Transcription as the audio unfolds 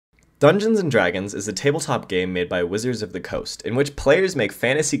Dungeons & Dragons is a tabletop game made by Wizards of the Coast, in which players make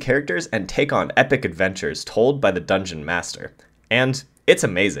fantasy characters and take on epic adventures told by the Dungeon Master. And it's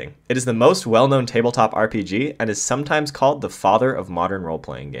amazing. It is the most well-known tabletop RPG and is sometimes called the father of modern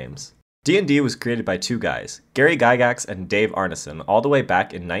role-playing games. D&D was created by two guys, Gary Gygax and Dave Arneson, all the way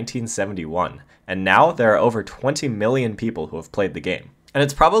back in 1971, and now there are over 20 million people who have played the game. And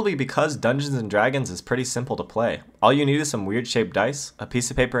it's probably because Dungeons & Dragons is pretty simple to play. All you need is some weird-shaped dice, a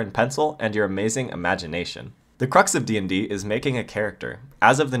piece of paper and pencil, and your amazing imagination. The crux of D&D is making a character.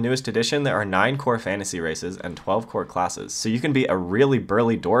 As of the newest edition, there are 9 core fantasy races and 12 core classes, so you can be a really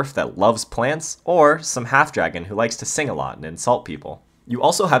burly dwarf that loves plants, or some half-dragon who likes to sing a lot and insult people. You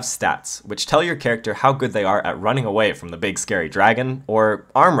also have stats, which tell your character how good they are at running away from the big scary dragon, or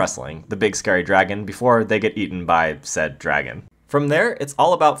arm wrestling the big scary dragon before they get eaten by said dragon. From there, it's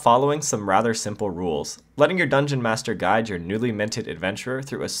all about following some rather simple rules, letting your Dungeon Master guide your newly minted adventurer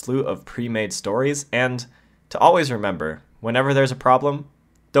through a slew of pre-made stories, and to always remember, whenever there's a problem,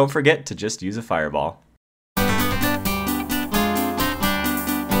 don't forget to just use a fireball.